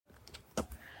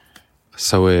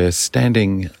So we're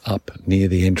standing up near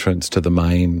the entrance to the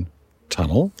main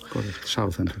tunnel. Correct.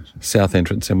 South entrance. South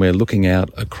entrance, and we're looking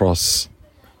out across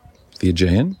the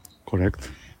Aegean. Correct.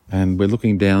 And we're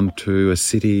looking down to a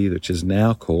city which is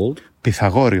now called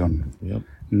Pythagorean. Yep.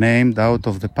 Named out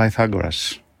of the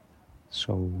Pythagoras.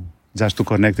 So just to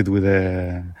connect it with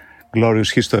a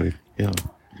glorious history. Yeah.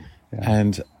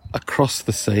 And across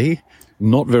the sea,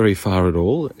 not very far at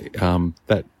all,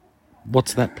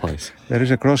 what's that place? There is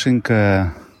a crossing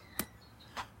 2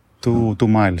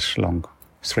 miles long,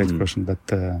 straight crossing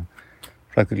that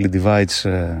practically divides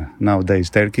nowadays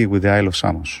Turkey with the Isle of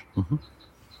Samos. Mm-hmm.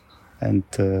 And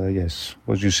yes,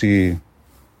 what you see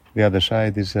the other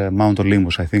side is Mount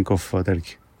Olympus, I think, of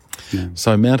Turkey. Yeah.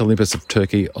 So Mount Olympus of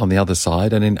Turkey on the other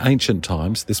side, and in ancient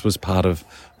times this was part of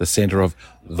the centre of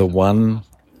the one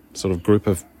sort of group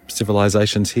of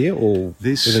civilizations here, or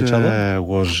this with each other?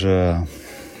 Was,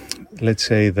 let's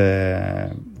say,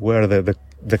 where the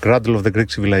cradle of the Greek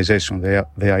civilization,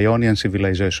 the Ionian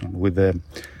civilization, with the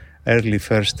early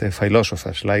first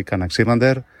philosophers like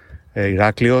Anaximander,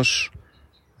 Heraclius,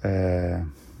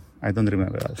 I don't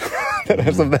remember the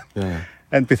rest of them,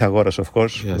 and Pythagoras, of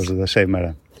course, was the same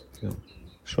era. Yeah.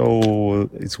 So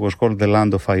it was called the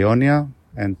land of Ionia,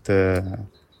 and the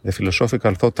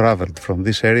philosophical thought traveled from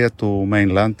this area to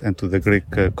mainland and to the Greek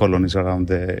colonies around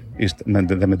the east,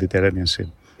 the Mediterranean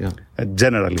Sea. Yeah.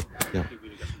 Generally. Yeah.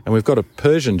 And we've got a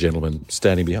Persian gentleman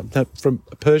standing behind. Now, from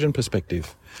a Persian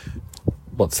perspective,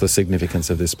 what's the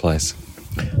significance of this place?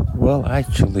 Well,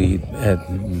 actually,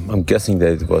 I'm guessing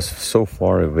that it was so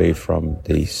far away from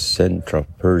the center of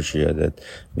Persia that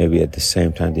maybe at the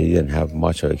same time they didn't have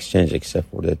much of exchange except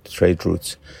for the trade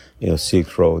routes,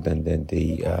 Silk Road and then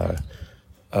the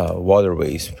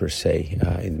waterways per se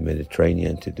in the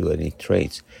Mediterranean to do any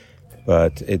trades.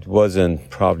 But it wasn't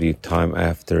probably time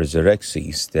after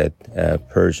Xerxes that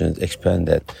Persians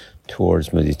expanded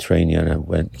towards Mediterranean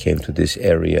and came to this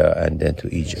area and then to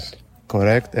Egypt.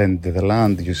 Correct, and the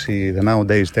land, you see, the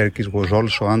nowadays Turkey was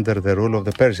also under the rule of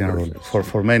the Persian rule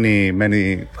for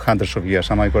many hundreds of years.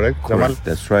 Am I correct, Jamal?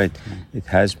 That's right. It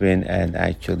has been, and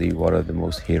actually one of the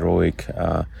most heroic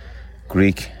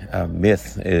Greek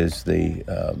myth is the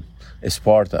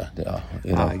Sparta.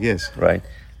 Yes. Right?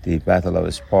 The Battle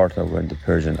of Sparta, when the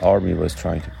Persian army was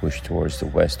trying to push towards the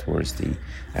west, towards the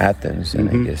Athens, and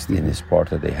I guess in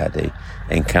Sparta they had a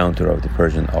encounter of the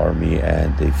Persian army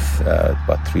and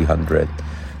about 300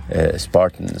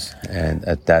 Spartans, and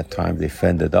at that time they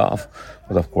fended off.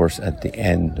 But of course, at the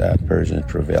end, Persians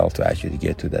prevailed to actually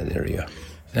get to that area.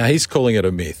 Now he's calling it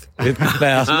a myth.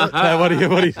 Now what do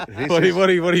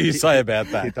you say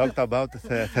about that? He talked about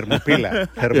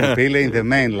Thermopylae in the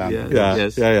mainland.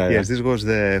 Yes, this was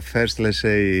the first, let's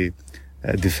say,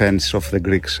 defense of the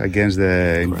Greeks against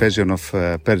the invasion of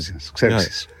Persians,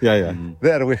 Xerxes.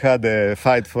 There we had a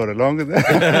fight for a long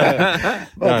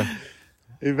time.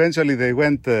 Eventually they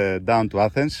went down to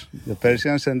Athens, the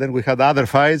Persians, and then we had other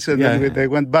fights, and then they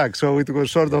went back. So it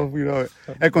was sort of,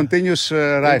 a continuous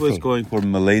rifle. It was going for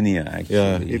millennia,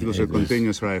 actually. It was a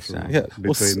continuous rifle. Yeah.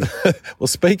 Well,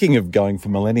 speaking of going for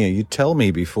millennia, you tell me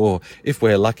before, if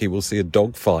we're lucky, we'll see a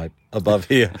dogfight above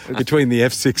here between the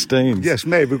F-16s. Yes,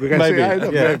 maybe we can see that.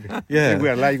 Maybe. Yeah. If we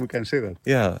are lucky, we can see that.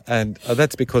 Yeah, and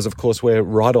that's because, of course, we're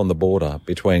right on the border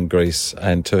between Greece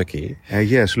and Turkey.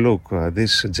 Yes, look,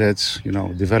 these jets,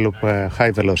 develop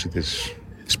high velocities,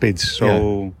 speeds.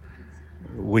 So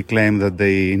we claim that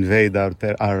they invade our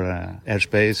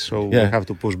airspace, so we have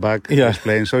to push back these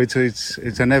planes. So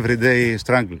it's an everyday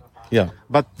struggle. Yeah.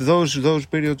 But those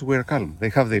periods were calm. They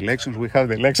have the elections, we have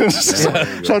the elections.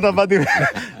 So nobody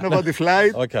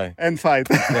fly and fight.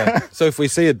 So if we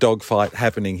see a dogfight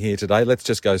happening here today, let's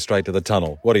just go straight to the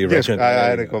tunnel. What do you reckon?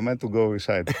 I recommend to go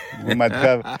inside. We might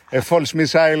have a false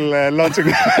missile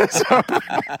launching.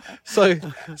 So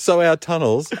our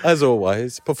tunnels, as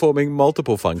always, performing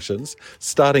multiple functions,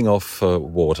 starting off for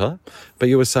water. But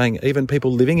you were saying even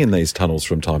people living in these tunnels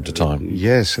from time to time.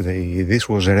 Yes, this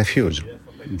was a refuge.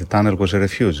 The tunnel was a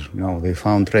refuge. They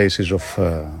found traces of,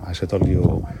 as I told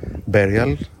you,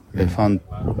 burial. They found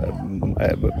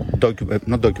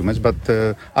not documents, but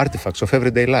artifacts of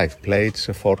everyday life, plates,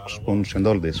 forks, spoons, and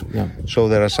all this. Yeah. So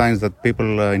there are signs that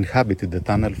people inhabited the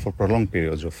tunnel for prolonged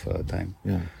periods of time.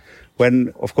 Yeah.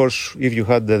 When, of course, if you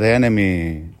had the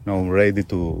enemy ready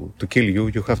to kill you,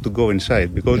 you have to go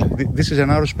inside, because this is a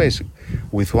narrow space.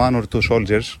 With 1 or 2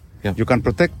 soldiers, you can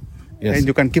protect Yes. And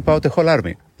you can keep out a whole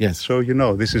army. Yes. So,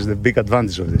 this is the big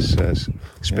advantage of this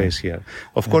space here.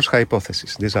 Of course,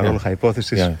 hypotheses. These are all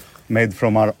hypotheses made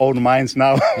from our own minds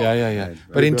now.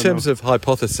 But in terms of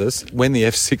hypothesis, when the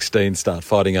F-16 start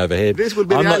fighting overhead... This will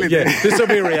be reality. This will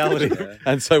be reality.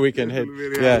 And so we can head...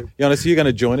 Ioannis, are you going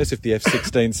to join us if the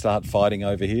F-16 start fighting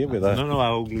over here with a... No, I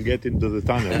will get into the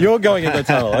tunnel. You're going in the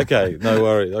tunnel. Okay, no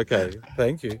worries. Okay,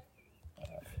 thank you.